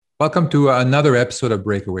Welcome to another episode of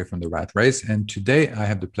Breakaway from the Rat Race. And today I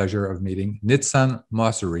have the pleasure of meeting Nitsan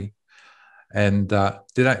Mosseri. And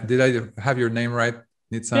did I have your name right,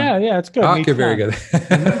 Nitsan? Yeah, it's good. Okay, very Nissan. good.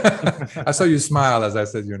 Mhm. I saw you smile as I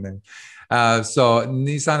said your name. So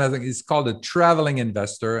Nissan, I think, is called a traveling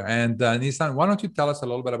investor. And Nissan, why don't you tell us a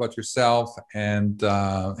little bit about yourself and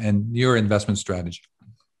your investment strategy?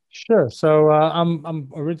 Sure. So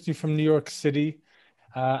I'm originally from New York City.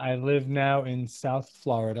 I live now in South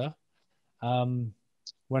Florida. Um,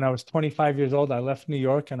 when I was 25 years old, I left New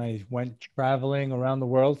York and I went traveling around the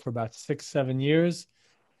world for about 6, 7 years.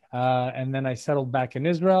 And then I settled back in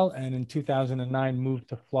Israel, and in 2009 moved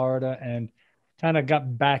to Florida and kind of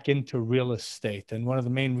got back into real estate. And one of the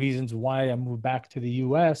main reasons why I moved back to the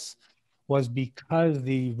US was because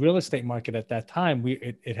the real estate market at that time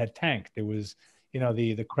it had tanked. It was,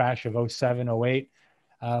 the crash of '07, '08.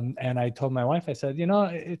 And I told my wife, I said,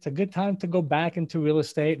 it's a good time to go back into real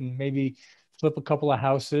estate and maybe flip a couple of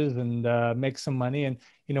houses and make some money. And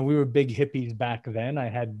we were big hippies back then. I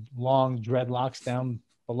had long dreadlocks down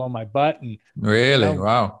below my butt, and you Really? know,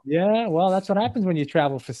 Wow. yeah, well, that's what happens when you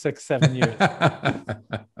travel for 6, 7 years.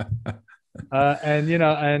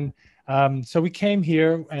 And so we came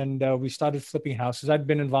here and we started flipping houses. I'd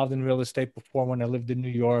been involved in real estate before when I lived in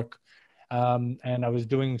New York, and I was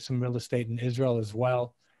doing some real estate in Israel as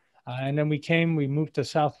well. And then we moved to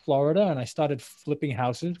South Florida, and I started flipping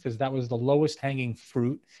houses because that was the lowest hanging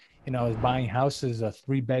fruit. I was buying houses, a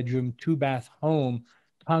 3 bedroom, 2 bath home,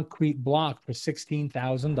 concrete block for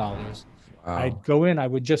 $16,000. I'd Wow. go in, I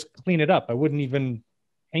would just clean it up. I wouldn't even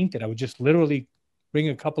paint it. I would just literally bring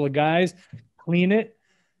a couple of guys, clean it,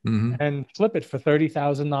 Hmm. and flip it for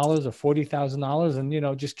 $30,000 or $40,000. And,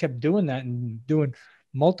 just kept doing that and doing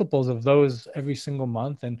multiples of those every single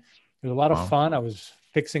month. And it was a lot of Wow. fun. I was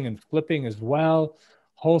fixing and flipping as well,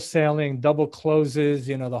 wholesaling, double closes,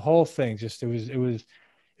 the whole thing. Just it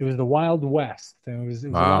was the Wild West. And it was a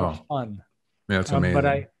lot of Wow. fun. Yeah, it's Um, but amazing.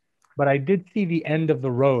 I but I did see the end of the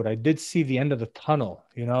road. I did see the end of the tunnel.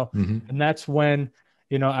 Hmm. And that's when,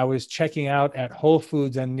 I was checking out at Whole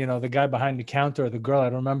Foods, and, the guy behind the counter or the girl, I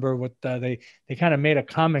don't remember what they kind of made a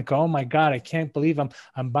comment, go, "Oh my God, I can't believe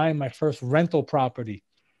I'm buying my first rental property."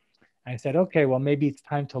 I said, okay, well, maybe it's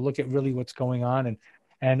time to look at really what's going on.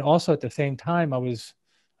 And also at the same time,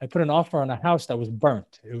 I put an offer on a house that was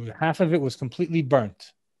burnt. Half of it was completely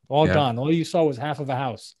burnt, all Yeah. gone. All you saw was half of a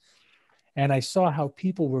house. And I saw how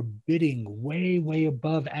people were bidding way, way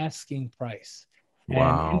above asking price, and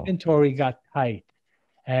Wow. inventory got tight,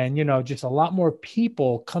 and, just a lot more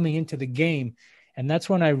people coming into the game. And that's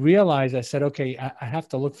when I realized, I said, okay, I have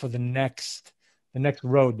to look for the next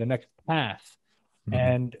road, the next path. Hmm.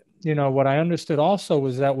 And, what I understood also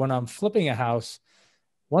was that when I'm flipping a house,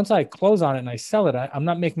 once I close on it and I sell it, I'm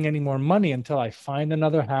not making any more money until I find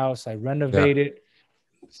another house, I Yeah. renovate it,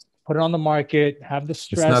 put it on the market, have the It's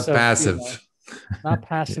stress not of, passive. not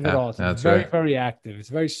passive at Yeah, all. It's that's very, right. very active. It's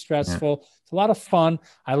very Yeah. stressful. It's a lot of fun.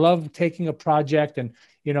 I love taking a project and,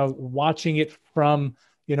 watching it from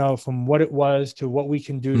what it was to what we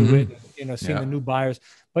can do to it, Hmm. and, seeing the Yeah. new buyers.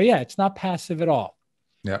 But yeah, it's not passive at all.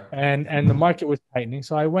 Yeah. And the market was tightening.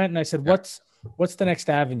 So I went and I said, Yeah. what's the next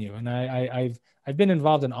avenue? And I've been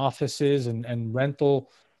involved in offices and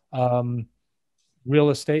rental um, real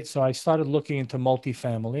estate. So I started looking into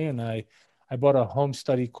multifamily, and I bought a home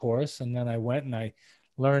study course, and then I went and I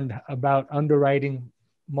learned about underwriting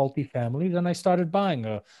multifamilies, and I started buying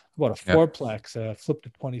a Yeah. fourplex, flipped a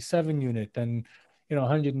 27 unit, and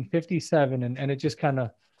 157, and it just kind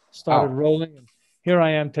of started Wow. rolling. And here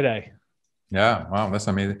I am today. Yeah. Wow. That's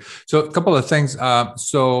amazing. So a couple of things.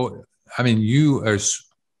 I mean,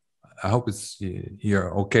 I hope you're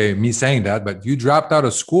okay me saying that, but you dropped out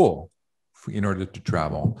of school in order to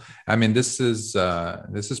travel. I mean, this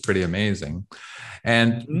is pretty amazing. And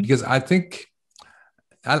Mhm. because I think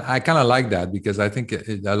I kind of like that because I think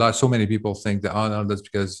so many people think that, oh no, that's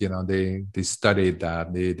because they studied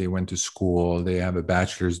that, they went to school, they have a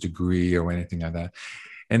bachelor's degree or anything like that.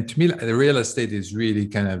 And to me, the real estate is really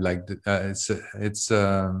kind of like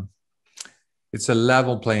it's a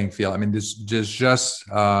level playing field. I mean, there's just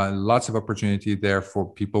lots of opportunity there for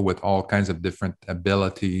people with all kinds of different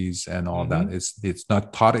abilities and all that. Mhm. It's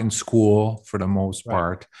not taught in school for the most Right.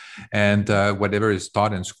 part, and whatever is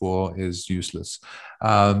taught in school is useless.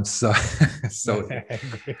 So so I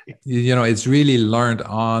agree. it's really learned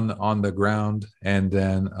on the ground. And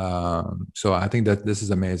then so I think that this is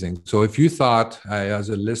amazing. So if you thought, as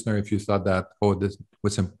a listener, if you thought that, oh, this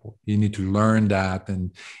what's important, you need to learn that and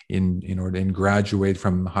in order to graduate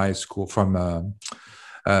from high school, from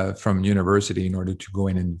from university in order to go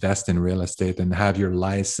and invest in real estate and have your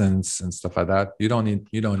license and stuff like that. You don't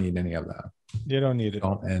need any of that. You don't need it.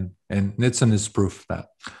 And Nitson is proof of that.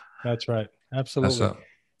 That's right. Absolutely.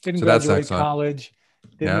 Didn't That's graduate excellent. college.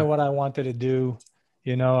 Didn't know what I wanted to do.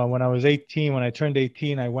 You know, when I was 18, when I turned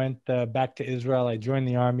 18, I went back to Israel. I joined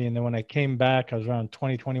the army. And then when I came back, I was around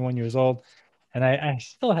 20, 21 years old. And I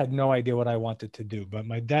still had no idea what I wanted to do. But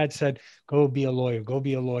my dad said, go be a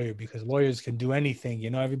lawyer, because lawyers can do anything. You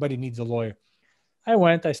know, everybody needs a lawyer.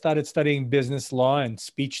 I started studying business law and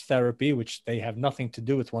speech therapy, which they have nothing to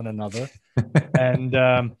do with one another.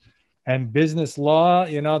 And business law,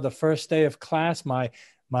 you know, the first day of class, my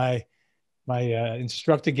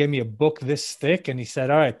instructor gave me a book this thick, and he said,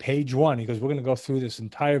 all right, page 1. He goes, we're going to go through this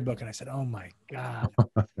entire book. And I said, oh my God,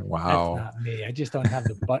 wow, that's not me. I just don't have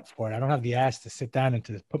the butt for it. I don't have the ass to sit down and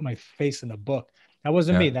to put my face in a book. That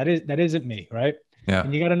wasn't me. That isn't me. Right. Yeah.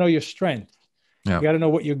 And you got to know your strength. Yeah. You got to know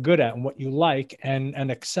what you're good at and what you like,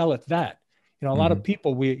 and excel at that. You know, a lot of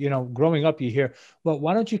people, growing up, you hear, well,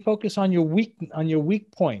 why don't you focus on your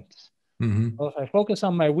weak points? Well, if I focus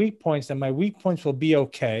on my weak points, then my weak points will be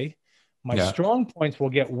okay. My strong points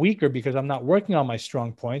will get weaker because I'm not working on my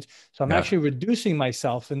strong points. So I'm actually reducing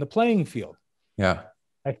myself in the playing field. Yeah.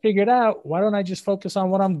 I figured out, why don't I just focus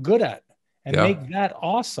on what I'm good at and make that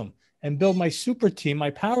awesome and build my super team,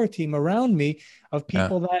 my power team around me of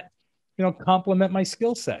people that, you know, complement my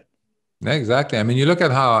skill set. Exactly. I mean, you look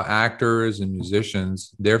at how actors and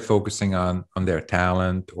musicians, they're focusing on their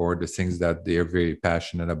talent or the things that they're very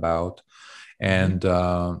passionate about. And,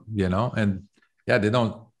 you know, and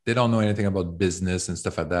they don't know anything about business and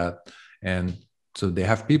stuff like that. And so they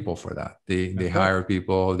have people for that. They hire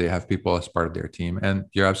people, they have people as part of their team. And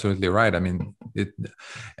you're absolutely right. I mean,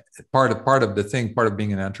 part of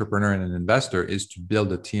being an entrepreneur and an investor is to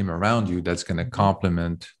build a team around you that's going to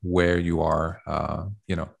complement where you are,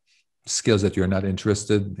 you know, skills that you're not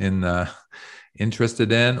interested in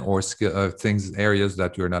or areas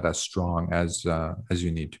that you're not as strong as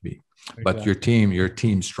you need to be. Exactly. But your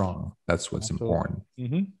team's strong. That's what's important.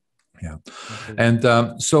 Yeah.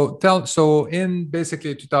 And so in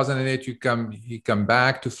basically 2008, you come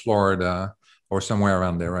back to Florida or somewhere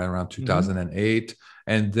around there, right around 2008.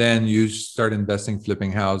 And then you start investing,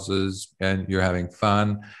 flipping houses, and you're having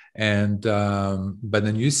fun. And but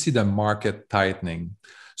then you see the market tightening.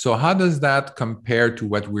 So how does that compare to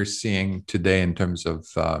what we're seeing today in terms of,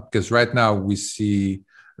 because right now we see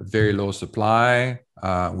very low supply,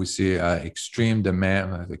 we see extreme demand,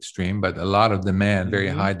 not extreme, but a lot of demand, very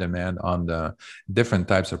high demand on the different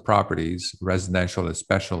types of properties, residential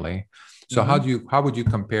especially. So how would you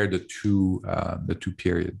compare the two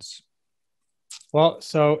periods? Well,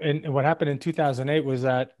 so what happened in 2008 was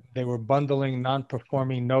that they were bundling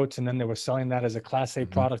non-performing notes, and then they were selling that as a Class A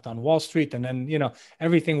product on Wall Street, and then, you know,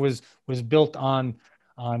 everything was built on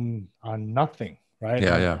nothing, right?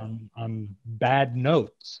 On bad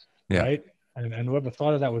notes, right? And whoever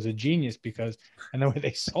thought of that was a genius, because and the way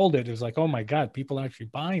they sold it, it was like, oh my God, people are actually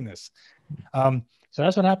buying this. So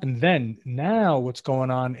that's what happened then. Now what's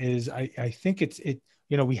going on is I think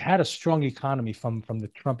you know, we had a strong economy from the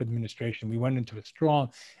Trump administration. We went into a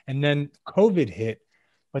strong, and then COVID hit,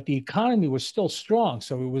 but the economy was still strong.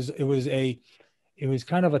 So it was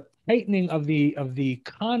kind of a tightening of the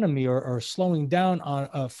economy, or slowing down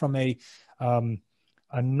on from a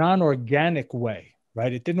non-organic way,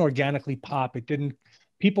 right? It didn't organically pop.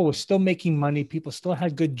 People were still making money. People still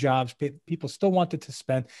had good jobs. People still wanted to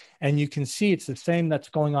spend. And you can see it's the same that's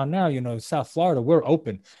going on now. You know, South Florida, we're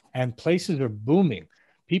open and places are booming.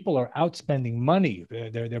 People are outspending money.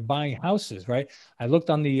 They're buying houses, right? I looked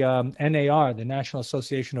on the NAR, the National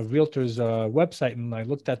Association of Realtors website, and I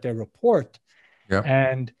looked at their report.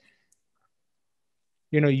 And,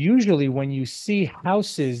 you know, usually when you see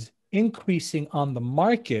houses increasing on the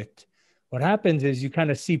market, what happens is you kind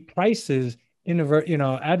of see prices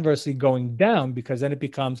adversely going down, because then it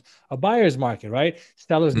becomes a buyer's market, right?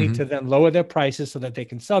 Sellers need to then lower their prices so that they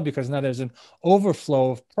can sell, because now there's an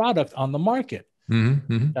overflow of product on the market.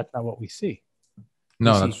 That's not what we see.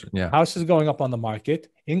 No, houses going up on the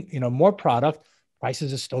market, more product,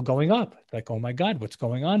 prices are still going up. It's like, oh my God, what's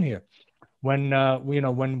going on here?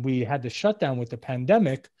 When we had the shutdown with the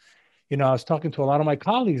pandemic, you know, I was talking to a lot of my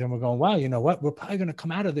colleagues, and we're going, wow, you know what? We're probably going to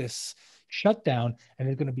come out of this shutdown, and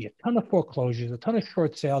there's going to be a ton of foreclosures, a ton of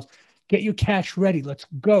short sales. Get your cash ready. Let's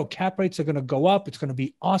go. Cap rates are going to go up. It's going to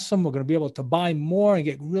be awesome. We're going to be able to buy more and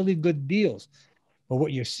get really good deals. But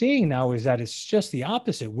what you're seeing now is that it's just the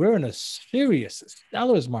opposite. We're in a serious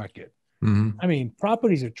seller's market. I mean,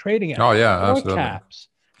 properties are trading at four caps,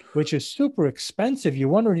 which is super expensive. You're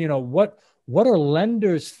wondering, you know, what are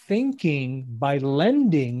lenders thinking by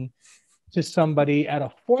lending to somebody at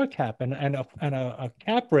a 4 cap and a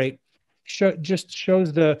cap rate just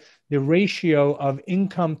shows the ratio of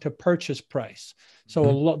income to purchase price. So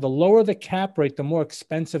the lower the cap rate, the more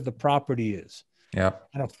expensive the property is. Yeah.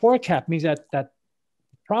 And a 4 cap means that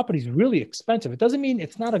property is really expensive. It doesn't mean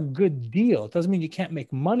it's not a good deal. It doesn't mean you can't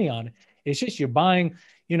make money on it. It's just you're buying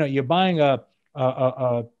a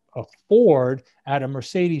Ford at a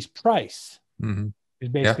Mercedes price is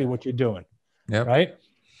basically what you're doing. Yeah. Right.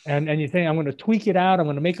 And you think, I'm going to tweak it out. I'm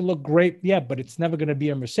going to make it look great. Yeah, but it's never going to be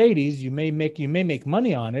a Mercedes. You may make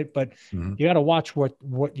money on it, but you got to watch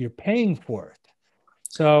what you're paying for it.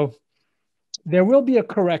 So there will be a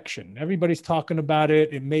correction. Everybody's talking about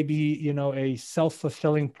it. It may be, a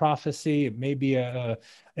self-fulfilling prophecy. It may be a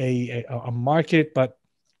market, but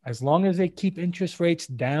as long as they keep interest rates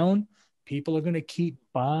down, people are going to keep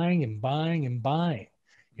buying and buying and buying.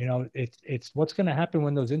 It's what's going to happen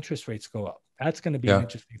when those interest rates go up. That's going to be an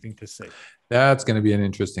interesting thing to see. That's going to be an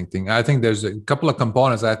interesting thing. I think there's a couple of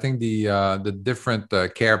components. I think the different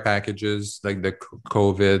care packages, like the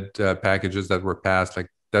COVID packages that were passed, like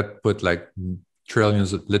that put like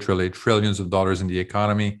literally trillions of dollars in the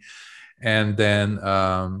economy. And then,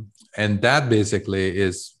 and that basically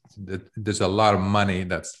is, there's a lot of money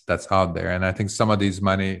that's out there. And I think some of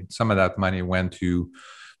that money went to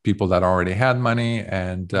people that already had money.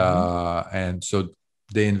 And so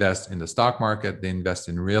they invest in the stock market, they invest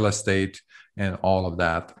in real estate and all of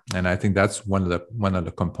that. And I think that's one of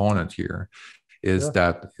the components here is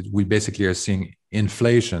that we basically are seeing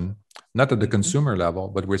inflation, not at the consumer level,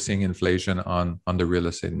 but we're seeing inflation on the real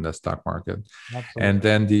estate and the stock market. Absolutely.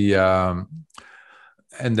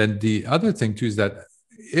 And then the other thing too is that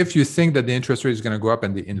if you think that the interest rate is going to go up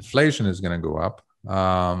and the inflation is going to go up,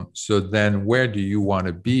 so then where do you want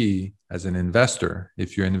to be as an investor?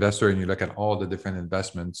 If you're an investor and you look at all the different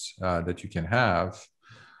investments that you can have,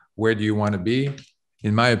 where do you want to be?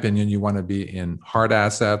 In my opinion, you want to be in hard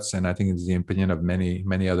assets. And I think it's the opinion of many,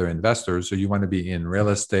 many other investors. So you want to be in real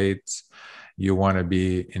estate, you want to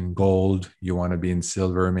be in gold, you want to be in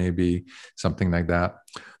silver, maybe something like that.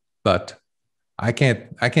 But I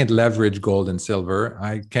can't leverage gold and silver.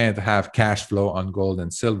 I can't have cash flow on gold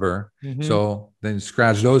and silver. So then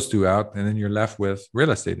scratch those two out, and then you're left with real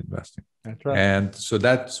estate investing. That's right. And so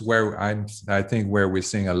that's where I think where we're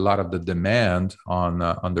seeing a lot of the demand on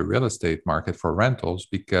the real estate market for rentals,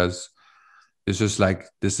 because it's just like,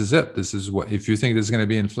 this is it. This is what, if you think there's going to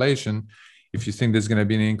be inflation, if you think there's going to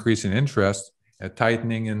be an increase in interest, a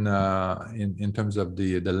tightening in terms of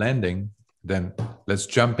the lending, then let's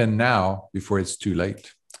jump in now before it's too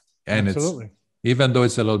late. And Absolutely. It's, even though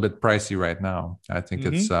it's a little bit pricey right now, I think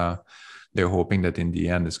it's they're hoping that in the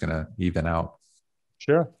end it's going to even out.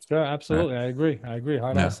 Sure, absolutely. I agree.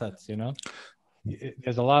 Hard assets,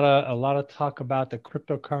 there's a lot of talk about the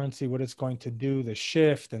cryptocurrency, what it's going to do, the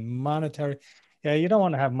shift and monetary. Yeah, you don't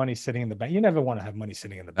want to have money sitting in the bank. You never want to have money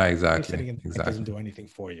sitting in the bank. Exactly. It doesn't do anything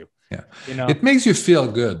for you. Yeah. It makes you feel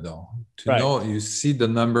good though, to know you see the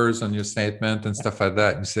numbers on your statement and stuff like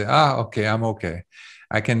that. And you say, okay, I'm okay.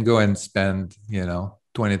 I can go and spend,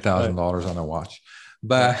 $20,000 on a watch.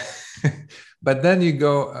 But, but then you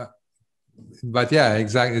go, but yeah,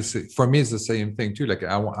 exactly. For me, it's the same thing too. Like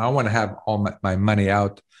I want to have all my money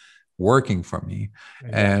out working for me.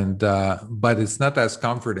 And, but it's not as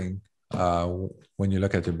comforting when you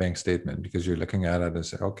look at your bank statement, because you're looking at it and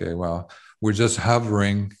say, okay, well, we're just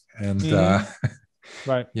hovering and, a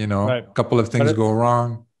couple of things go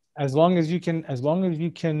wrong. As long as you can,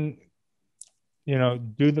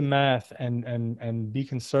 do the math and be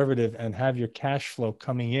conservative and have your cash flow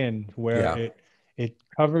coming in where it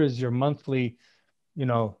covers your monthly,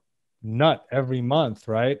 nut every month,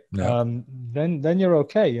 right? Yeah. Then you're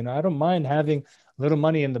okay. I don't mind having a little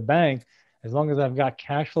money in the bank as long as I've got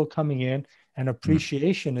cash flow coming in and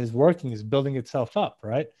appreciation is working, is building itself up,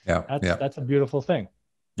 right? Yeah. That's a beautiful thing.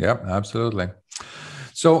 Yeah, absolutely.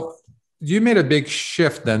 So you made a big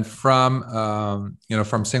shift then from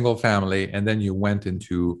single family, and then you went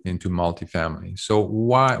into multifamily. So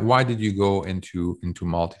why did you go into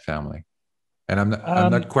multifamily? And I'm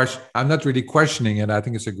not really questioning it. I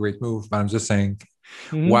think it's a great move, but I'm just saying,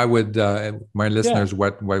 why would my listeners,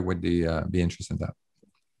 why would they be interested in that?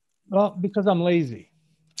 Well, because I'm lazy.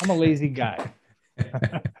 I'm a lazy guy.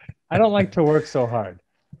 I don't like to work so hard,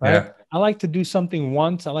 right? Yeah. I like to do something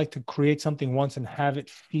once. I like to create something once and have it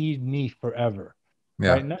feed me forever.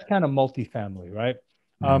 Yeah. Right? And that's kind of multifamily, right?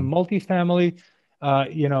 Multifamily,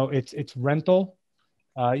 it's rental.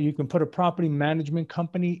 You can put a property management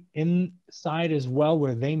company inside as well,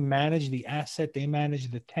 where they manage the asset, they manage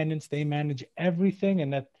the tenants, they manage everything.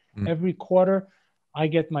 And Mm. Every quarter, I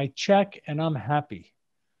get my check and I'm happy,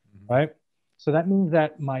 Mhm. right? So that means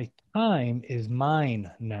that my time is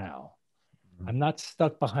mine now. Mhm. I'm not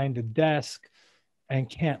stuck behind a desk and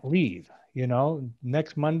can't leave. You know,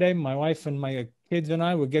 next Monday, my wife and my kids and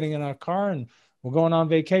I, we're getting in our car and we're going on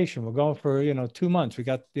vacation. We're going for, 2 months. We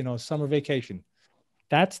got, summer vacation.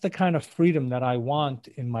 That's the kind of freedom that I want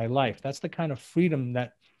in my life. That's the kind of freedom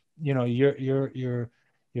that,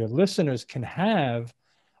 your listeners can have,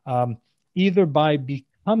 um, either by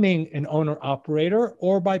becoming an owner operator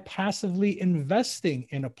or by passively investing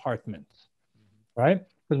in apartments, right?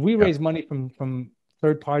 Because we Yeah. raise money from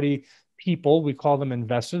third party people. We call them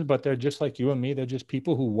investors, but they're just like you and me. They're just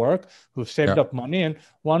people who work, who've saved Yeah. up money and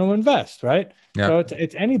want to invest, right? Yeah. So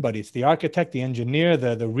it's anybody. It's the architect, the engineer,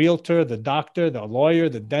 the realtor, the doctor, the lawyer,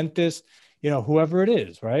 the dentist, whoever it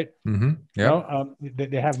is, right? Hmm. Yeah.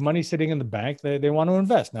 They have money sitting in the bank. They want to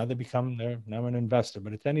invest. Now they're now an investor,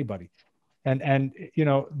 but it's anybody. And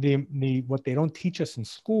the what they don't teach us in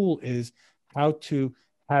school is how to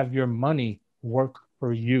have your money work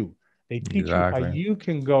for you. They teach you how Exactly. you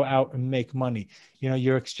can go out and make money.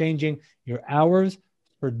 You're exchanging your hours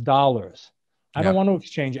for dollars. I don't Yeah. want to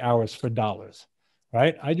exchange hours for dollars,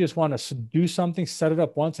 right? I just want to do something, set it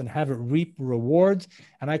up once, and have it reap rewards.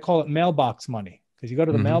 And I call it mailbox money, because you go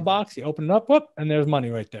to the Hmm. mailbox, you open it up, whoop, and there's money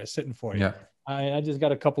right there sitting for you. Yeah. I just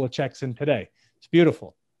got a couple of checks in today. It's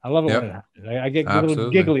beautiful. I love it when it Yep. happens. I get a little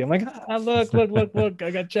Absolutely. giggly. I'm like, look, look, look, look,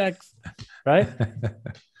 I got checks, right?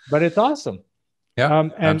 But it's awesome. Yeah.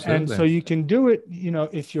 And so Absolutely. you can do it,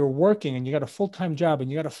 if you're working and you got a full-time job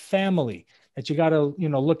and you got a family that you got to,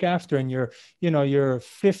 look after, and you're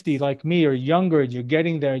 50 like me or younger, and you're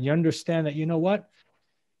getting there, and you understand that, what,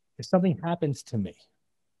 if something happens to me,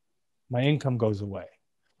 my income goes away.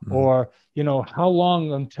 Mhm. Or, how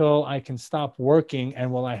long until I can stop working,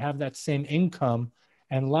 and will I have that same income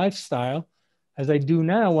and lifestyle as I do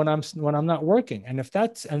now when I'm not working? And if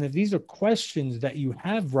these are questions that you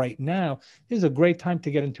have right now, this is a great time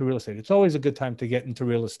to get into real estate. It's always a good time to get into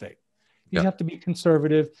real estate. You just Yeah. have to be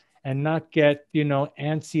conservative and not get,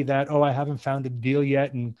 antsy that, oh, I haven't found a deal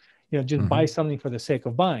yet, and just buy Hmm. something for the sake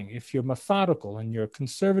of buying. If you're methodical and you're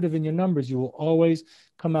conservative in your numbers, you will always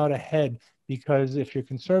come out ahead, because if you're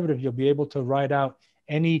conservative, you'll be able to ride out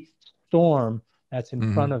any storm that's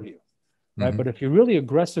in front Hmm. of you, right? But Hmm. if you're really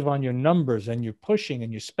aggressive on your numbers and you're pushing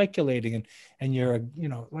and you're speculating and you're,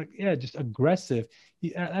 just aggressive,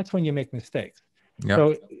 that's when you make mistakes. Yeah.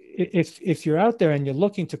 So if you're out there and you're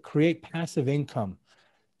looking to create passive income,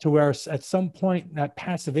 to where at some point that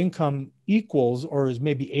passive income equals or is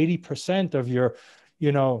maybe 80% of your,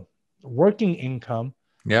 you know, working income,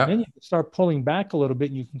 then Yeah. you can start pulling back a little bit,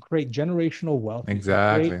 and you can create generational wealth. You can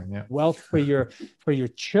create Exactly. Yeah. wealth for your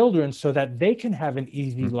children, so that they can have an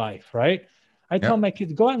easy life, right? I tell Yeah. my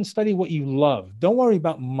kids, go out and study what you love. Don't worry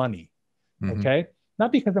about money, Hmm. okay?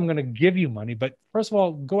 Not because I'm going to give you money, but first of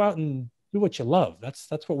all, go out and do what you love. That's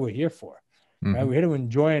what we're here for, right? We're Hmm. here to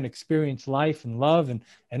enjoy and experience life and love and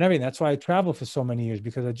everything. That's why I traveled for so many years,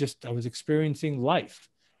 because I was experiencing life.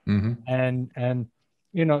 Hmm. And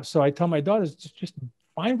so I tell my daughters, just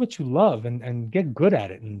find what you love and get good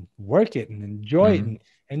at it and work it and enjoy it, Hmm.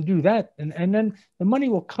 and do that, and then the money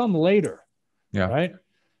will come later, Yeah. right?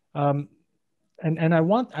 um and I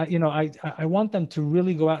want them to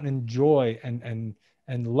really go out and enjoy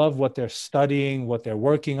and love what they're studying, what they're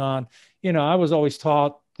working on. I was always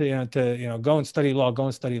taught to go and study law, go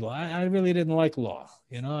and study law. I really didn't like law.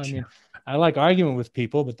 I mean, I like arguing with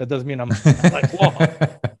people, but that doesn't mean I like law.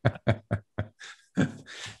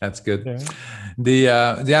 That's good.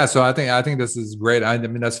 Yeah. Yeah, so I think this is great. I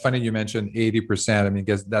mean, that's funny you mentioned 80%. I mean,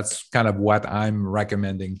 because that's kind of what I'm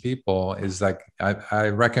recommending people is like I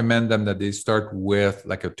recommend them that they start with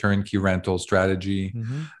like a turnkey rental strategy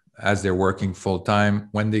Mm-hmm. as they're working full time.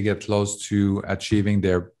 When they get close to achieving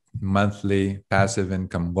their monthly passive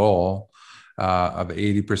income goal of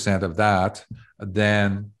 80% of that,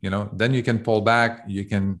 then you can pull back. You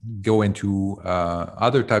can go into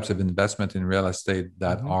other types of investment in real estate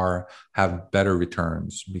that Mm-hmm. are have better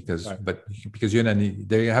returns because Right. but because you're gonna need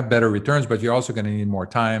they have better returns, but you're also going to need more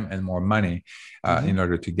time and more money Mm-hmm. in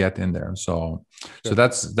order to get in there. So Sure.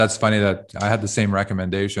 that's funny that I had the same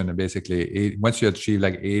recommendation. And basically, once you achieve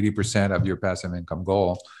like 80% of your passive income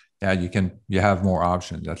goal, yeah, you have more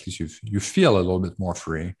options. At least you feel a little bit more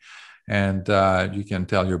free, and you can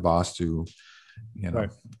tell your boss to, you know, Right.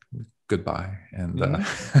 goodbye. And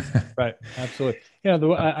Mm-hmm. Right. Absolutely.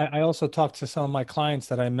 I also talk to some of my clients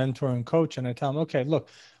that I mentor and coach, and I tell them, okay, look,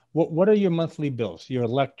 what are your monthly bills? Your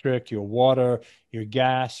electric, your water, your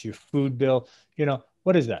gas, your food bill.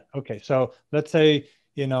 What is that? Okay, so let's say,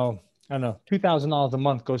 I don't know, $2,000 a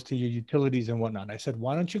month goes to your utilities and whatnot. I said,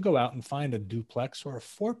 why don't you go out and find a duplex or a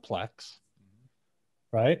fourplex,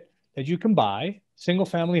 right? That you can buy, single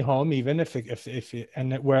family home, even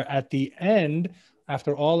and where at the end,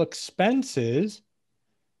 after all expenses,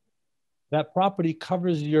 that property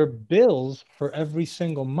covers your bills for every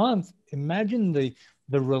single month. Imagine the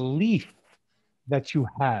relief that you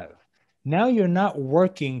have. Now you're not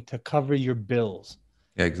working to cover your bills.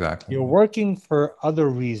 Yeah, exactly. You're working for other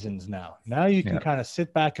reasons now. Now you can Yeah, kind of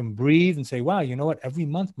sit back and breathe and say, wow, you know what? Every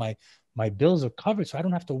month my bills are covered, so I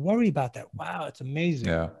don't have to worry about that. Wow, it's amazing.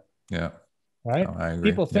 yeah, yeah. Right? No, I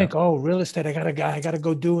agree. People Yeah, think, oh, real estate, I gotta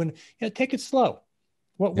go do, and yeah, take it slow.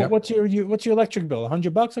 yeah. What's your electric bill?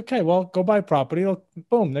 $100? Okay, well, go buy property.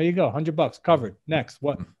 Boom, there you go. $100 covered. Next,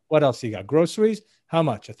 what else you got? Groceries? How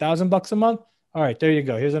much? $1,000 a month? All right, there you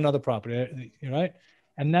go. Here's another property. Right,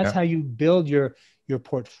 and that's Yeah. how you build your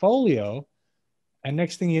portfolio. And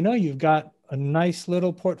next thing you know, you've got a nice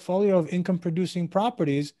little portfolio of income producing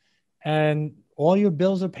properties, and all your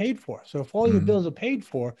bills are paid for. So if all your Mhm. bills are paid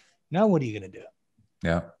for, now what are you going to do?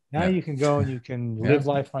 Yeah, Now yeah, you can go and you can yeah, live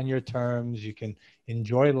life on your terms. You can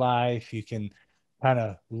enjoy life. You can kind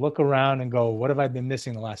of look around and go, what have I been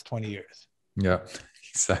missing the last 20 years? yeah.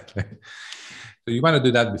 Exactly. So you want to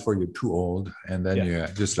do that before you're too old, and then Yeah.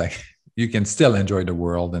 you just like you can still enjoy the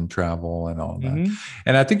world and travel and all that. Mm-hmm.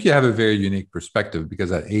 And I think you have a very unique perspective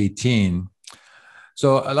because at 18, so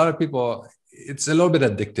a lot of people, it's a little bit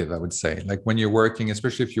addictive, I would say. Like when you're working,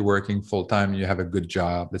 especially if you're working full time, you have a good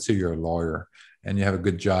job. Let's say you're a lawyer and you have a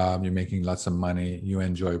good job, you're making lots of money, you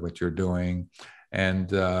enjoy what you're doing. And,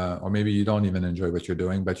 or maybe you don't even enjoy what you're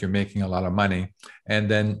doing, but you're making a lot of money.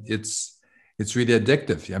 And then it's really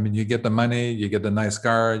addictive. I mean, you get the money, you get the nice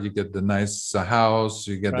car, you get the nice house,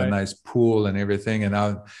 you get the Right. nice pool and everything. And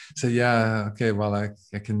I'll say, yeah, okay, well,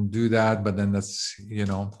 I can do that. But then that's,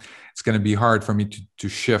 it's going to be hard for me to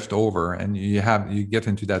shift over. And you get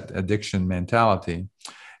into that addiction mentality.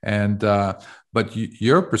 And, but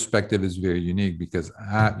your perspective is very unique because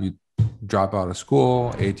you drop out of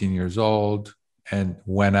school, 18 years old, and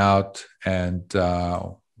went out and,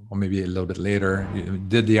 or maybe a little bit later, you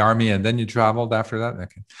did the army and then you traveled after that.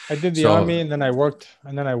 Okay. I did the So, army and then I worked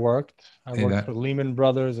I worked yeah, for Lehman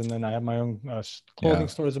Brothers, and then I had my own clothing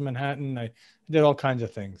yeah, stores in Manhattan. I did all kinds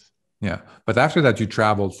of things. yeah. But after that, you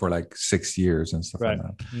traveled for like 6 years and stuff like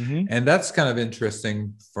Right. that. Mm-hmm. And that's kind of interesting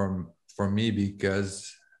for me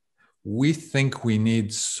because we think we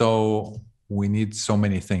need so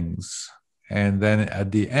many things, and then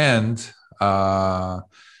at the end,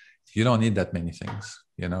 you don't need that many things.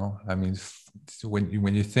 I mean,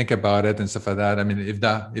 when you think about it and stuff like that, I mean,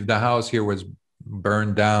 if the house here was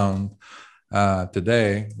burned down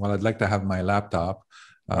today, well, I'd like to have my laptop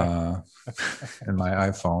Right. and my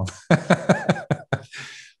iPhone.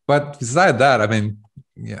 But beside that, I mean,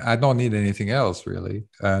 yeah, I don't need anything else really.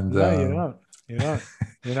 And No, you don't. You don't.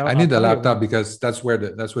 I I'll need the tell you laptop when. because that's where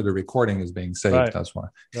the recording is being saved. Right. That's why.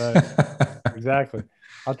 Right. Exactly.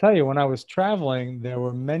 I'll tell you, when I was traveling, there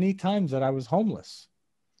were many times that I was homeless.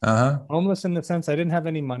 Uh-huh. Homeless in the sense I didn't have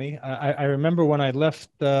any money. I remember when I left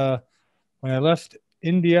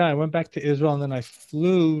India, I went back to Israel, and then I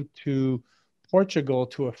flew to Portugal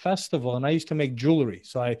to a festival, and I used to make jewelry.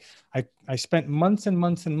 So I spent months and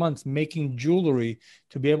months and months making jewelry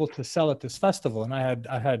to be able to sell at this festival, and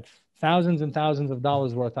I had thousands and thousands of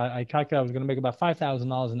dollars worth. I calculated I was going to make about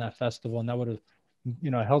 $5,000 in that festival, and that would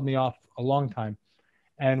have held me off a long time.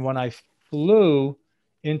 And when I flew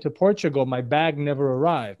into Portugal, my bag never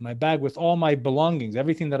arrived. My bag with all my belongings,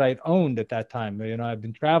 everything that I had owned at that time. I've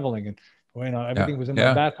been traveling, and Yeah. everything was in my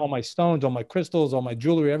Yeah. back, all my stones, all my crystals, all my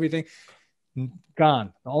jewelry, everything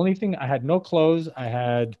gone. The only thing, I had no clothes. I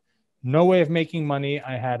had no way of making money.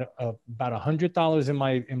 I had about $100 in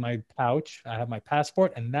my pouch. I had my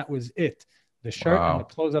passport, and that was it. The shirt and the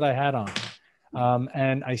Wow. clothes that I had on.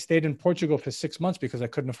 And I stayed in Portugal for 6 months because I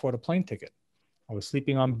couldn't afford a plane ticket. I was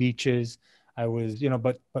sleeping on beaches. I was,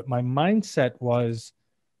 but my mindset was,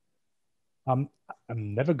 I'm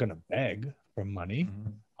I'm never gonna beg for money.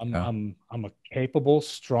 Mhm. I'm Yeah. I'm I'm a capable,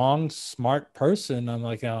 strong, smart person. I'm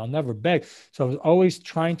like, I'll never beg. So I was always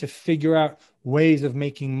trying to figure out ways of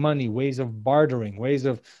making money, ways of bartering, ways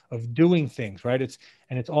of doing things, right?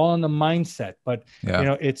 It's all in the mindset. But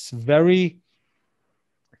Yeah. it's very,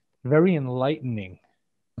 very enlightening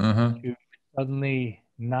Hmm. to suddenly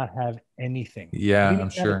not have anything. I Yeah, didn't I'm even have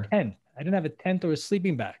a sure. tent. I didn't have a tent or a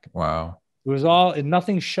sleeping bag. Wow. It was all, and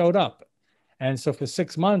nothing showed up. And so for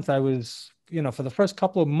 6 months, I was, for the first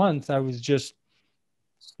couple of months, I was just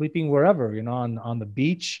sleeping wherever, on the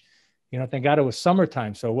beach. Thank God it was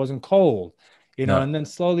summertime, so it wasn't cold. Yeah. and then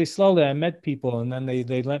slowly I met people, and then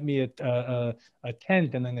they lent me a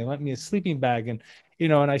tent, and then they lent me a sleeping bag, and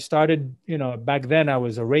and I started, back then I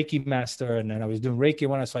was a Reiki master, and then I was doing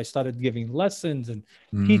Reiki so I started giving lessons and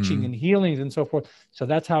teaching Mm, and healings and so forth. So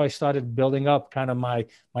that's how I started building up kind of my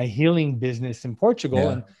healing business in Portugal.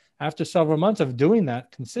 yeah. And after several months of doing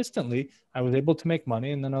that consistently, I was able to make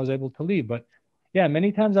money, and then I was able to leave. But yeah,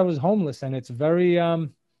 many times I was homeless, and it's very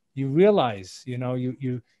you realize,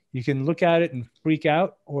 you can look at it and freak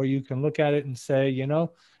out, or you can look at it and say,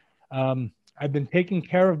 I've been taken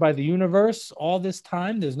care of by the universe all this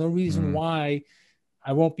time. There's no reason Mm, why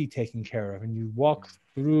I won't be taken care of. And you walk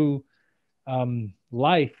through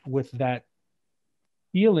life with that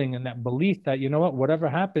feeling and that belief that, whatever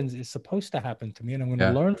happens is supposed to happen to me, and I'm going to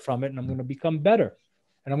yeah. learn from it, and I'm going to become better,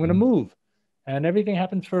 and I'm going to move. And everything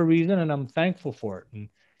happens for a reason, and I'm thankful for it. And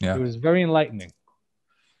it Yeah. was very enlightening.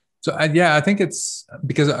 So yeah, I think it's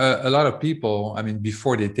because a lot of people, I mean,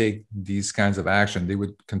 before they take these kinds of action, they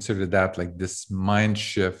would consider that like this mind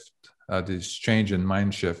shift, this change in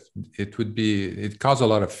mind shift. It causes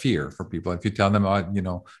a lot of fear for people. If you tell them,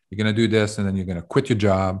 you're going to do this, and then you're going to quit your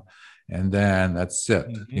job, and then that's it.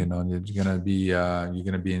 Mm-hmm. You're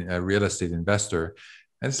going to be a real estate investor.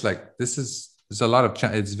 And it's like there's a lot of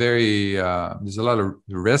it's very there's a lot of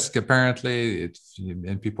risk apparently,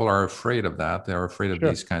 and people are afraid of that. They're afraid of Sure.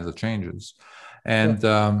 these kinds of changes,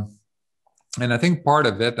 Sure. and I think part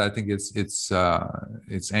of it, I think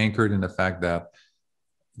it's anchored in the fact that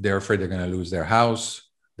they're afraid they're going to lose their house,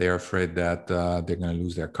 they're afraid that they're going to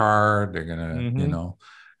lose their car, they're going to Mm-hmm.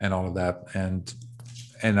 and all of that,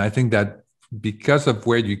 and I think that because of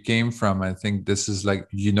where you came from, I think this is like,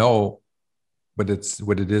 but it's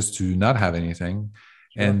what it is to not have anything,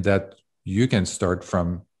 Sure. and that you can start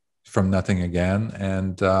from nothing again,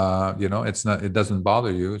 and it doesn't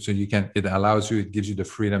bother you, so it allows you, it gives you the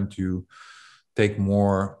freedom to take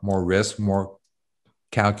more risk, more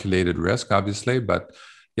calculated risk, obviously, but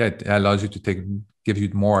yeah, it allows you to give you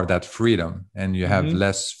more of that freedom, and you have Mm-hmm.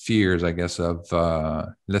 less fears, I guess, of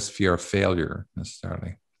less fear of failure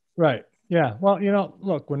necessarily. Right. Yeah. Well,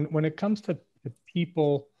 look, when it comes to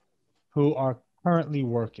people who are currently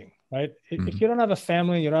working, right? If Mhm. you don't have a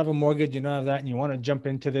family, you don't have a mortgage, you don't have that, and you want to jump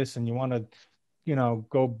into this, and you want to,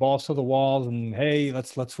 go balls to the walls, and hey,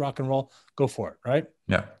 let's rock and roll, go for it, right?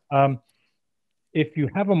 Yeah. If you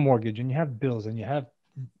have a mortgage and you have bills and you have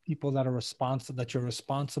people that you're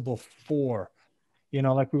responsible for,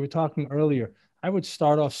 like we were talking earlier, I would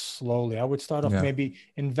start off slowly. I would start off Yeah. maybe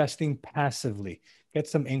investing passively, get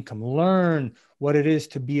some income, learn what it is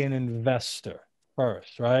to be an investor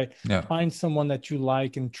first, right? Yeah. Find someone that you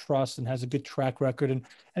like and trust and has a good track record,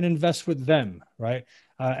 and invest with them, right?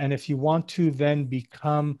 And if you want to then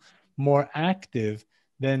become more active,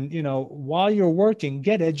 then, while you're working,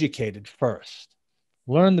 get educated first.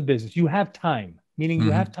 Learn the business. You have time, meaning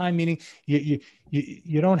Mhm.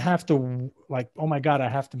 you don't have to, like, oh my God, I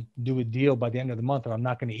have to do a deal by the end of the month, or I'm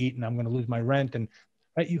not going to eat, and I'm going to lose my rent. And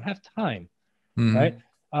right, you have time, right?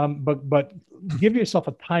 Mhm. But give yourself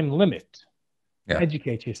a time limit to Yeah.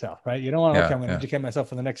 educate yourself, right? You don't want to, okay, Yeah. I'm going to Yeah. educate myself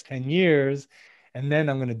for the next 10 years, and then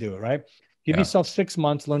I'm going to do it, right? Give Yeah. yourself 6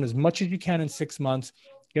 months, learn as much as you can in 6 months,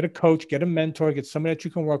 get a coach, get a mentor, get somebody that you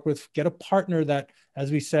can work with, get a partner that,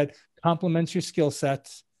 as we said, complements your skill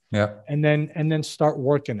sets, Yeah. and then start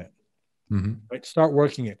working it, Mhm. right? Start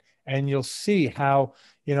working it. And you'll see how,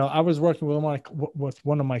 I was working with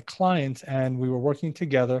one of my clients, and we were working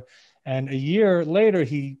together. And a year later,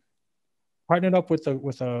 he partnered up with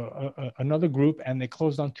another group, and they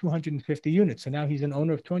closed on 250 units. So now he's an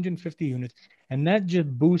owner of 250 units, and that just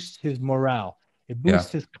boosts his morale. It Yeah.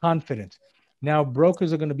 boosts his confidence. Now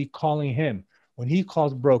brokers are going to be calling him. When he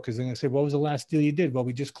calls brokers, they're going to say, "What was the last deal you did?" "Well,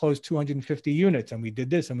 we just closed 250 units, and we did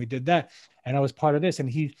this and we did that, and I was part of this." And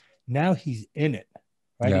he's in it,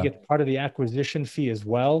 right? He Yeah. gets part of the acquisition fee as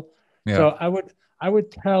well. Yeah. So I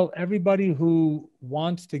would tell everybody who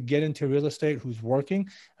wants to get into real estate, who's working.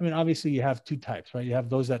 I mean, obviously you have two types, right? You have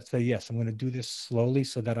those that say, yes, I'm going to do this slowly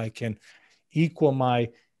so that I can equal my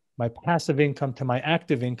passive income to my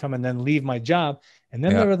active income, and then leave my job. And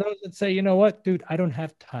then Yeah. there are those that say, you know what, dude, I don't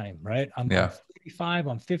have time, right? I'm Yeah. 45,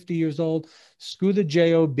 I'm 50 years old. Screw the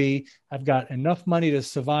job. I've got enough money to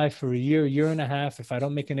survive for a year and a half. If I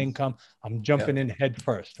don't make an income, I'm Yeah. jumping in head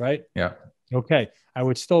first, right? Yeah. Okay, I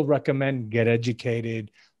would still recommend get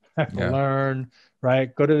educated, Yeah. learn,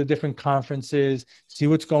 right? Go to the different conferences, see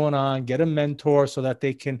what's going on, get a mentor so that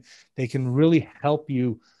they can really help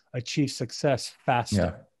you achieve success Yeah.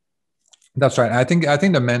 faster. That's right. I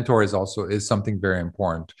think the mentor is something very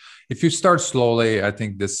important. If you start slowly, I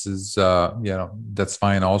think this is that's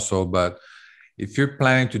fine also. But if you're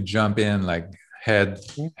planning to jump in like head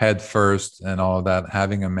head first and all of that.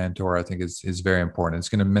 Having a mentor, I think, is very important. It's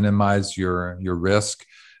going to minimize your risk,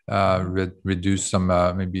 reduce some,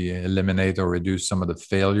 maybe eliminate or reduce some of the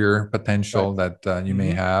failure potential that you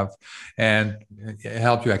may have, and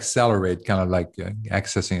help you accelerate kind of like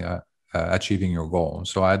accessing achieving your goal.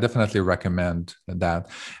 So I definitely recommend that.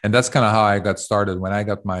 And that's kind of how I got started. When I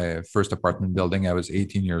got my first apartment building, I was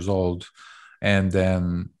 18 years old. And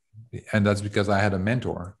then, and that's because I had a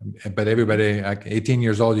mentor. But everybody, like 18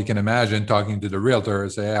 years old, you can imagine talking to the realtor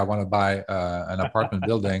and say, hey, I want to buy an apartment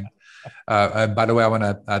building. And by the way,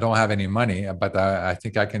 I don't have any money, but I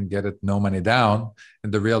think I can get it no money down.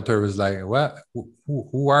 And the realtor was like, "What?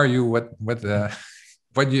 Who are you?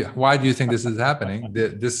 Why do you think this is happening?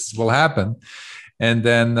 This will happen." And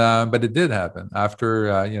then, but it did happen after,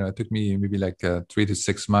 it took me maybe like 3 to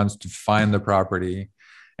 6 months to find the property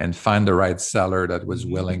and find the right seller that was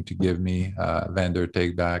willing to give me a vendor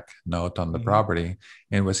take back note on the property,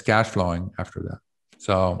 and it was cash flowing after that.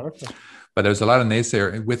 So, perfect. But there's a lot of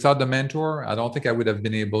naysayer. Without the mentor, I don't think I would have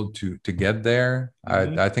been able to get there.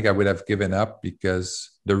 I think I would have given up,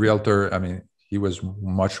 because the realtor, I mean, he was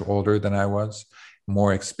much older than I was,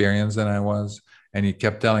 more experienced than I was. And he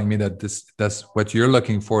kept telling me that that's what you're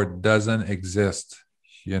looking for doesn't exist,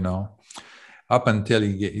 up until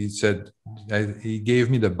he said, he gave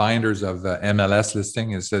me the binders of MLS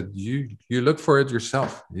listing and said, you look for it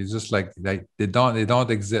yourself. He's just like, they don't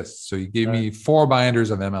exist. So he gave me 4 binders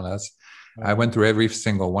of MLS. I went through every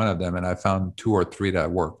single one of them, and I found 2 or 3 that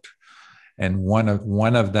worked. And one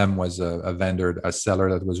of them was a vendor, a seller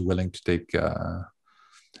that was willing to take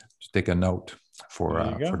a note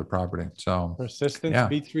for the property. So persistence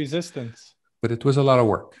beats resistance. But it was a lot of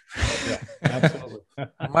work. Yeah, absolutely.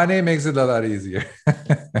 Money makes it a lot easier.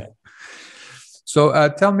 So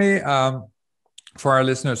tell me, for our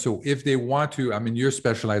listeners, so if they want to, I mean, you're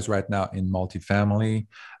specialized right now in multifamily.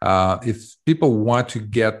 If people want to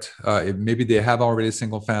get, if maybe they have already a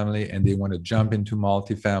single family and they want to jump into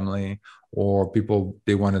multifamily, or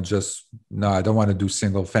they want to just, no, I don't want to do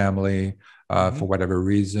single family for whatever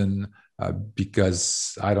reason,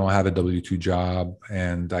 because I don't have a W-2 job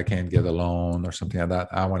and I can't get a loan or something like that.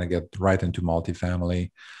 I want to get right into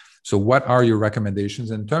multifamily. So what are your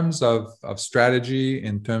recommendations in terms of strategy,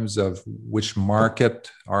 in terms of which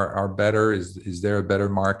market are better? Is there a better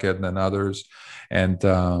market than others? And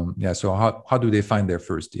so how do they find their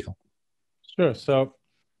first deal? Sure. So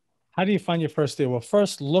how do you find your first deal? Well,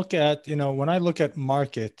 first look at, when I look at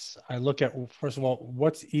markets, I look at, first of all,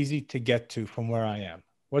 what's easy to get to from where I am,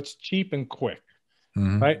 what's cheap and quick,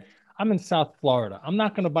 right? I'm in South Florida. I'm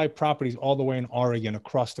not going to buy properties all the way in Oregon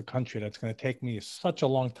across the country. That's going to take me such a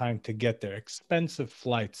long time to get there. Expensive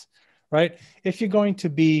flights, right? If you're going to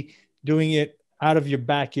be doing it out of your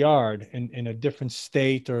backyard in a different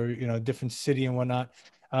state or, a different city and whatnot,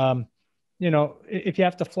 if you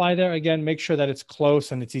have to fly there, again, make sure that it's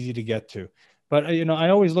close and it's easy to get to. But, I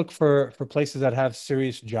always look for places that have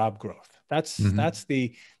serious job growth. That's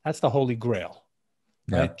the holy grail,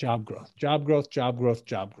 right? Job growth.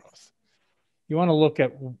 You want to look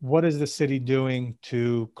at what is the city doing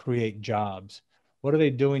to create jobs? What are they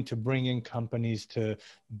doing to bring in companies to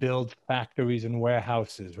build factories and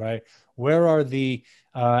warehouses, right? Where are the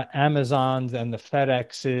Amazons and the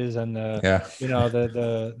FedExes and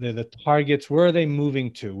the Targets? Where are they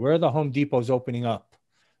moving to? Where are the Home Depots opening up,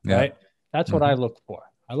 right? That's what I look for.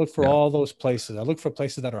 I look for all those places. I look for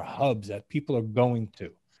places that are hubs that people are going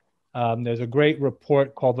to. There's a great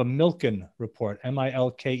report called the Milken Report,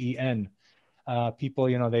 Milken. People,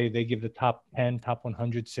 they give the top 10, top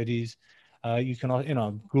 100 cities. You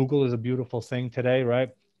can, Google is a beautiful thing today, right?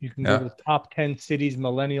 You can go to the top 10 cities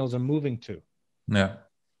millennials are moving to. Yeah.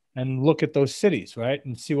 And look at those cities, right?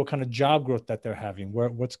 And see what kind of job growth that they're having,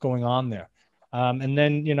 what's going on there. And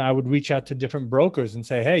then, I would reach out to different brokers and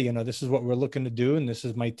say, hey, this is what we're looking to do. And this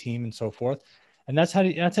is my team and so forth. And that's how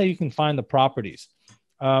you can find the properties.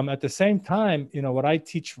 At the same time, what I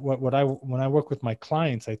teach, when I work with my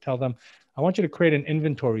clients, I tell them, I want you to create an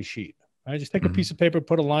inventory sheet. Right? Just take a piece of paper,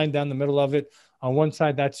 put a line down the middle of it. On one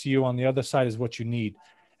side, that's you. On the other side is what you need.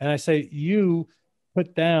 And I say, you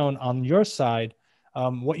put down on your side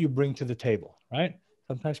what you bring to the table, right?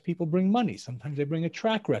 Sometimes people bring money. Sometimes they bring a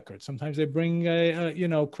track record. Sometimes they bring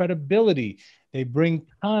credibility. They bring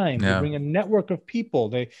time. They bring a network of people.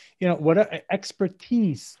 They, whatever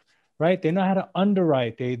expertise. Right? They know how to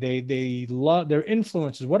underwrite. They love their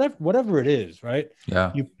influences, whatever it is, right?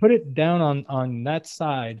 Yeah. You put it down on that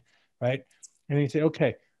side, right? And you say,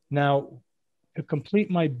 okay, now to complete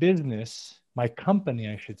my business, my company,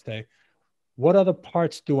 I should say, what other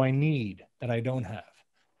parts do I need that I don't have?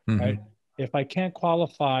 Right? If I can't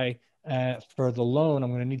qualify for the loan, I'm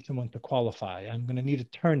going to need someone to qualify. I'm going to need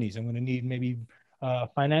attorneys. I'm going to need maybe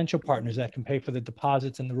financial partners that can pay for the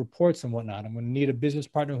deposits and the reports and whatnot. I'm going to need a business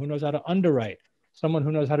partner who knows how to underwrite, someone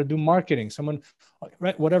who knows how to do marketing, someone,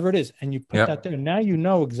 right, whatever it is. And you put that there. Now you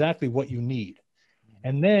know exactly what you need.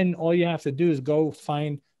 And then all you have to do is go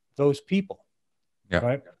find those people,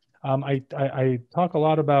 right? I talk a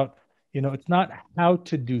lot about, it's not how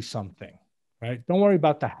to do something, right? Don't worry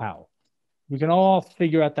about the how. We can all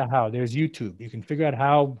figure out the how. There's YouTube. You can figure out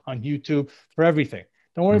how on YouTube for everything.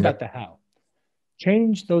 Don't worry about the how.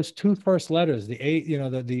 Change those two first letters, the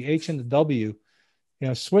A, the H and the W,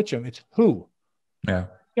 switch them. It's who. Yeah. Who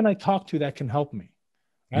can I talk to that can help me?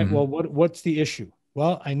 Right. Well, what's the issue?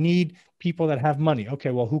 Well, I need people that have money.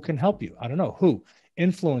 Okay. Well, who can help you? I don't know. Who?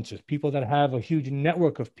 Influencers, people that have a huge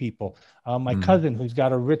network of people. My cousin who's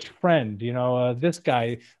got a rich friend, this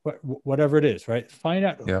guy, whatever it is, right? Find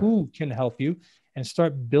out who can help you and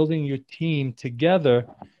start building your team together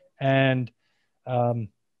and then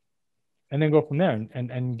go from there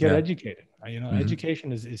and get educated.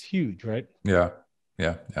 Education is huge, right? Yeah,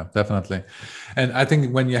 definitely. And I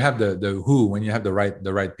think when you have when you have the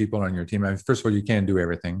right people on your team, I mean, first of all, you can't do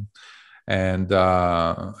everything. And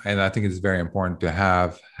I think it's very important to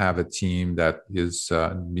have a team that is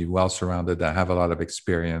be well surrounded, that have a lot of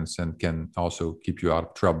experience and can also keep you out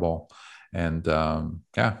of trouble. And so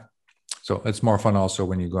it's more fun also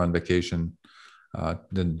when you go on vacation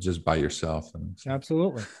than just by yourself.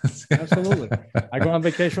 Absolutely. I go on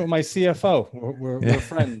vacation with my CFO. We're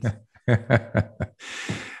friends.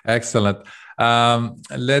 Excellent.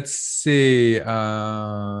 Let's see.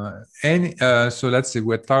 So let's see.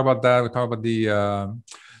 We'll talk about that. We'll talk about the.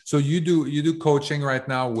 So you do coaching right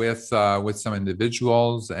now with some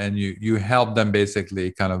individuals, and you help them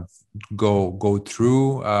basically kind of go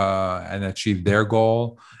through and achieve their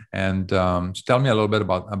goal. And so tell me a little bit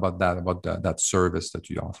about that service that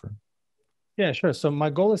you offer. Yeah, sure. So my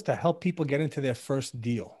goal is to help people get into their first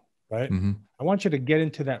deal. Right. I want you to get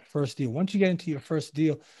into that first deal. Once you get into your first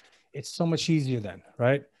deal, it's so much easier then,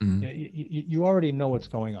 right? You already know what's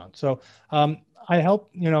going on. So I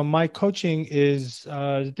help, my coaching is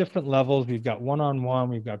different levels. We've got one-on-one,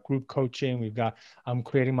 we've got group coaching, I'm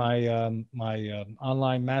creating my my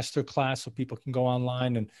online master class so people can go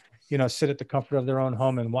online and, sit at the comfort of their own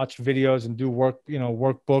home and watch videos and do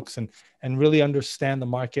workbooks and really understand the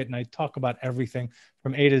market. And I talk about everything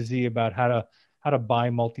from A to Z about how to buy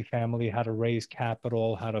multifamily, how to raise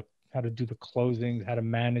capital, how to do the closings, how to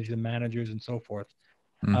manage the managers and so forth.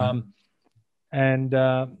 But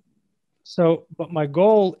my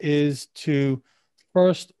goal is to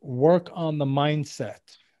first work on the mindset,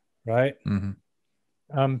 right?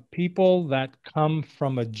 People that come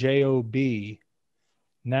from a job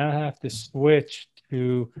now have to switch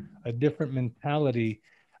to a different mentality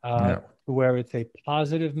where it's a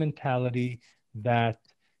positive mentality that,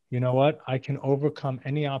 you know what, I can overcome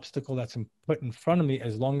any obstacle that's put in front of me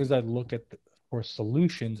as long as I look for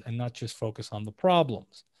solutions and not just focus on the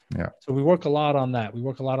problems. Yeah. So we work a lot on that. We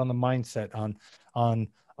work a lot on the mindset, on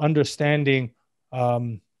understanding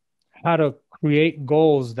how to create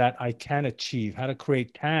goals that I can achieve, how to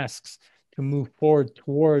create tasks to move forward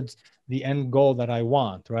towards the end goal that I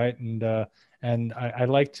want, right? And I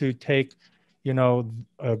like to take,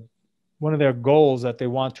 one of their goals that they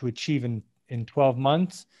want to achieve in 12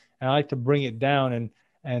 months. And I like to bring it down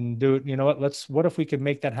and do it. What if we could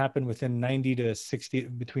make that happen within 90 to 60,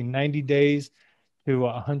 between 90 days to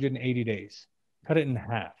 180 days, cut it in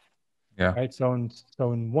half. Yeah. Right. So in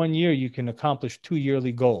 1 year, you can accomplish 2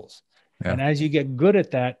 yearly goals. Yeah. And as you get good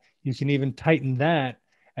at that, you can even tighten that.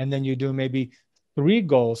 And then you do maybe 3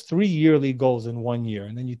 yearly goals in 1 year.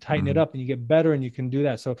 And then you tighten it up and you get better and you can do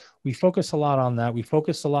that. So we focus a lot on that. We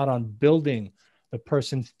focus a lot on building the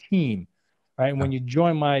person's team. Right. And when you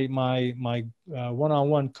join my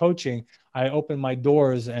one-on-one coaching, I open my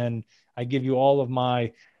doors and I give you all of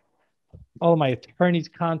my attorneys'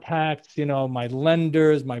 contacts, my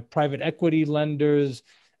lenders, my private equity lenders,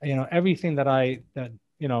 everything that my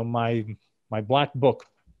black book,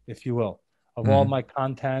 if you will, of all my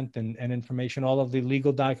content and information, all of the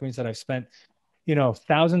legal documents that I've spent,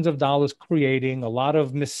 thousands of dollars creating, a lot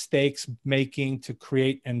of mistakes making to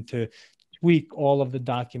create and to tweak all of the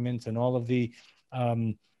documents and all of the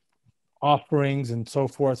offerings and so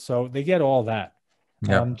forth. So they get all that.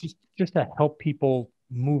 Just to help people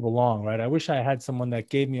move along, right? I wish I had someone that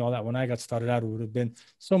gave me all that when I got started out. It would have been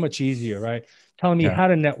so much easier, right? Telling me how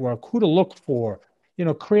to network, who to look for,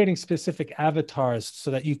 creating specific avatars so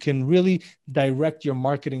that you can really direct your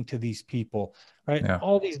marketing to these people, right?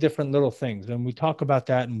 All these different little things. And we talk about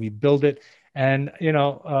that and we build it. And,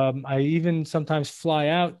 I even sometimes fly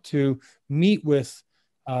out to meet with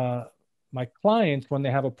uh, my clients when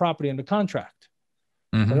they have a property under contract.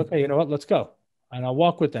 I said, Hmm. okay, you know what, let's go. And I'll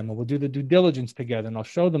walk with them and we'll do the due diligence together and I'll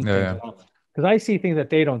show them Yeah, things. yeah, Because I see things that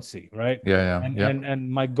they don't see, right? yeah, yeah, And, yeah. and,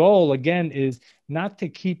 and my goal again is not to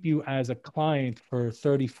keep you as a client for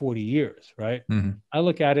 30, 40 years, right? Hmm. I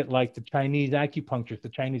look at it like the Chinese acupuncturist, the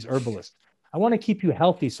Chinese herbalist. I want to keep you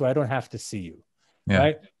healthy so I don't have to see you, Yeah.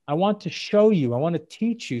 right? I want to show you, I want to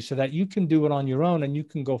teach you so that you can do it on your own and you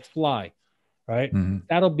can go fly, right? Hmm.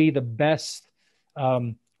 That'll be the best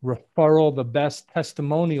referral, the best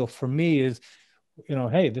testimonial for me is,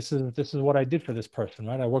 hey, this is what I did for this person,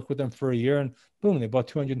 right? I worked with them for a year and boom, they bought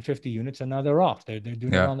 250 units and now they're off. They're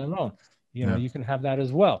doing it Yeah. on their own. Yeah. You can have that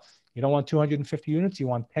as well. You don't want 250 units, you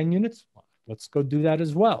want 10 units. Let's go do that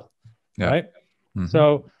as well, Yeah. right? Hmm.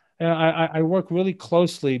 So I work really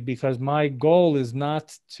closely because my goal is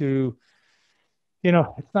not to,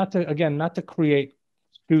 it's not to, again, not to create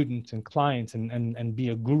students and clients and be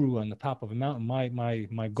a guru on the top of a mountain.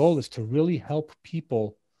 My goal is to really help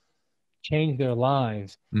people change their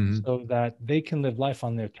lives Hmm. so that they can live life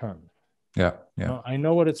on their terms. Yeah. Yeah. I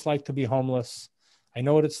know what it's like to be homeless. I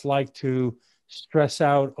know what it's like to stress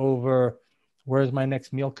out over where's my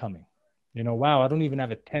next meal coming. Wow, I don't even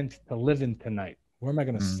have a tent to live in tonight. Where am I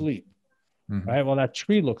going to Hmm. sleep? Hmm. Right? Well, that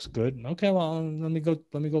tree looks good. Okay, well, let me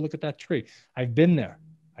go look at that tree. I've been there.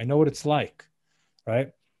 I know what it's like,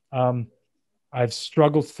 right? Um, I've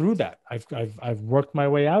struggled through that. I've worked my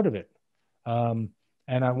way out of it. Um,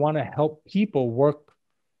 and I want to help people work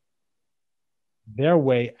their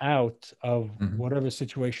way out of Hmm. whatever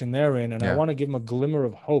situation they're in. And I Yeah. want to give them a glimmer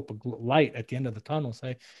of hope, light at the end of the tunnel.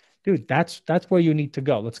 Say, dude, that's where you need to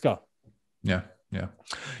go. Let's go. Yeah. Yeah.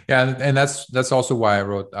 Yeah. And that's also why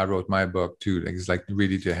I wrote my book too. It's like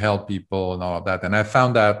really to help people and all of that. And I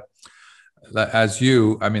found that as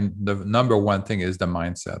you, I mean, the number one thing is the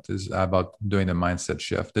mindset, is about doing the mindset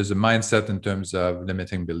shift. There's a mindset in terms of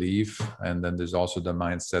limiting belief, and then there's also the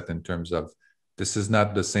mindset in terms of this is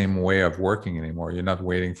not the same way of working anymore. You're not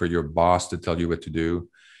waiting for your boss to tell you what to do.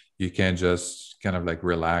 You can't just kind of like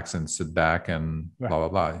relax and sit back and Right. blah blah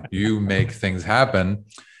blah. You make things happen.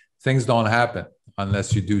 Things don't happen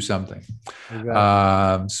unless you do something.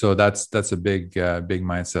 Exactly. So that's a big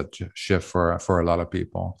mindset shift for a lot of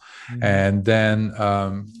people. Mm-hmm. And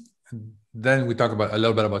then we talk about a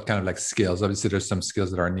little bit about kind of like skills. Obviously, there's some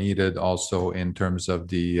skills that are needed also in terms of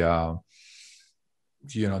the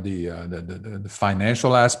the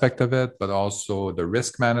financial aspect of it, but also the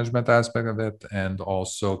risk management aspect of it, and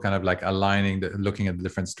also kind of like looking at the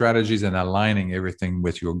different strategies and aligning everything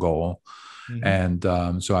with your goal. Mm-hmm.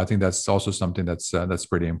 And so I think that's also something that's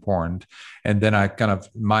pretty important. And then I kind of,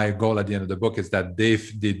 my goal at the end of the book is that they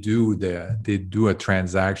do a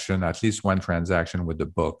transaction, at least one transaction with the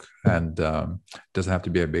book, and it doesn't have to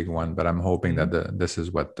be a big one, but I'm hoping Mm-hmm. that this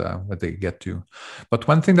is what they get to. But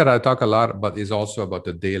one thing that I talk a lot about is also about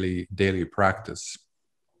the daily practice.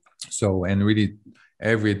 So, and really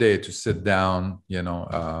every day to sit down,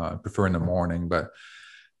 I prefer in the morning, but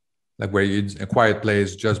like where you're in a quiet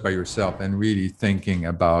place just by yourself and really thinking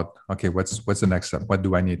about, okay, what's the next step? What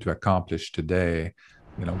do I need to accomplish today?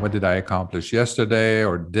 What did I accomplish yesterday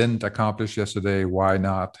or didn't accomplish yesterday? Why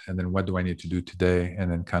not? And then what do I need to do today? And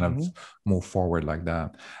then kind of Mm-hmm. move forward like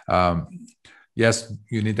that. Yes,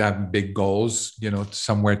 you need to have big goals,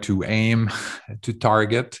 somewhere to aim, to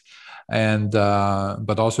target, and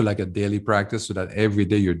but also like a daily practice so that every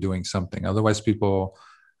day you're doing something. Otherwise, people,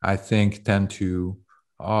 I think, tend to,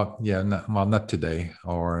 oh yeah, no, well, not today,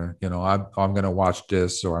 or I'm going to watch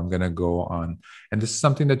this, or I'm going to go on. And this is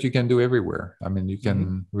something that you can do everywhere. I mean, you Mm-hmm.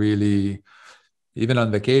 can really, even on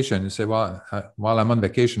vacation, you say, well, while I'm on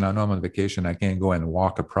vacation, I know I'm on vacation, I can't go and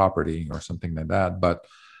walk a property or something like that, but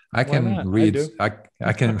I Why can not? I read. do.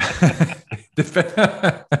 I can.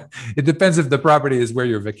 It depends if the property is where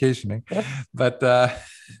you're vacationing, but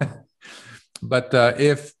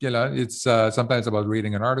if it's sometimes about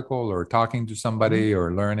reading an article or talking to Mm-hmm. somebody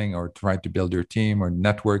or learning or trying to build your team or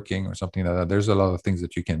networking or something like that. There's a lot of things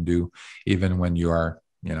that you can do even when you are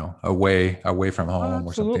away from Oh, home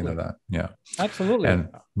or something like absolutely. that. Yeah. Absolutely. And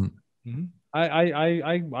mm, Mm-hmm.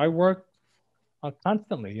 I work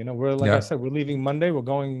constantly. We're, like I yeah, said, we're leaving Monday. We're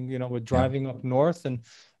going, we're yeah, driving up north, and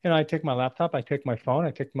I take my laptop, I take my phone,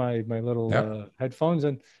 I take my little yeah, headphones,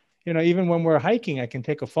 and even when we're hiking, I can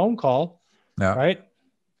take a phone call, yeah, right?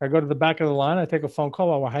 I go to the back of the line, I take a phone call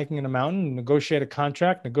while we're hiking in the mountain, negotiate a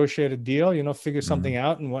contract, negotiate a deal, figure something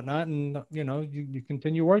out and whatnot. And, you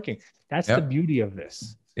continue working. That's the beauty of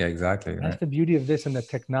this. Yeah, exactly. That's the beauty of this, and the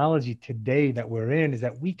technology today that we're in is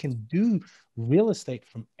that we can do real estate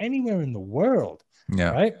from anywhere in the world.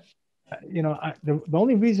 Yeah. Right. The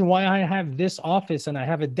only reason why I have this office and I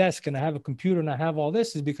have a desk and I have a computer and I have all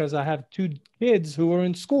this is because I have 2 kids who are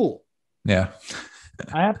in school. Yeah.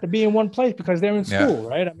 I have to be in one place because they're in school,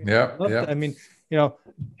 right? I mean,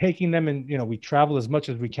 taking them and, we travel as much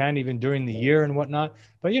as we can, even during the year and whatnot.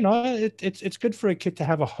 But, it's good for a kid to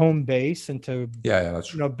have a home base and to,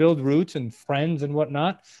 that's build roots and friends and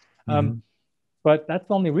whatnot. But that's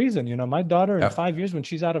the only reason, my daughter in 5 years, when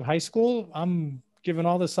she's out of high school, I'm giving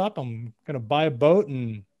all this up. I'm going to buy a boat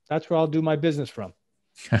and that's where I'll do my business from.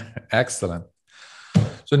 Excellent.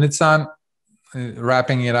 So Nitsan,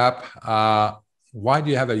 wrapping it up, why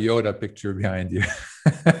do you have a Yoda picture behind you?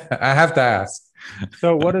 I have to ask.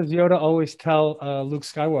 So what does Yoda always tell Luke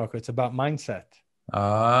Skywalker? It's about mindset.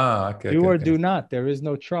 Okay. Do or do not. There is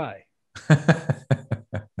no try.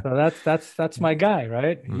 So that's my guy,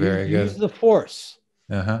 right? Very good. Use the force.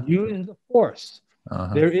 Use the force.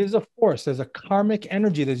 There is a force. There's a karmic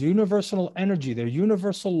energy. There's universal energy. There are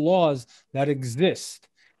universal laws that exist.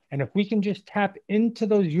 And if we can just tap into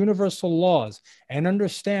those universal laws and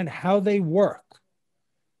understand how they work,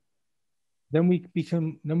 then we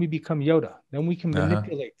become Yoda. Then we can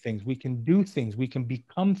manipulate things. We can do things. We can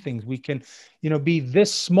become things. We can, be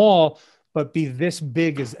this small, but be this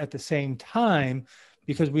big at the same time,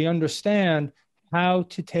 because we understand how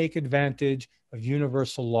to take advantage of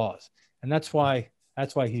universal laws. And that's why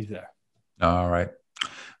he's there. All right.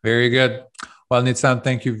 Very good. Well, Nitsan,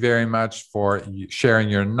 thank you very much for sharing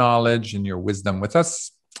your knowledge and your wisdom with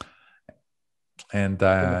us. And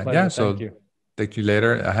so thank you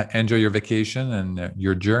later. Enjoy your vacation and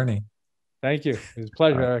your journey. Thank you. It was a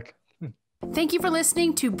pleasure, Eric. Thank you for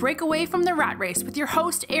listening to Break Away from the Rat Race with your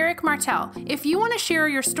host, Eric Martel. If you want to share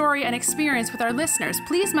your story and experience with our listeners,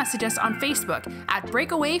 please message us on Facebook at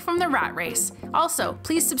Break Away from the Rat Race. Also,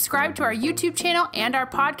 please subscribe to our YouTube channel and our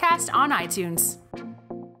podcast on iTunes.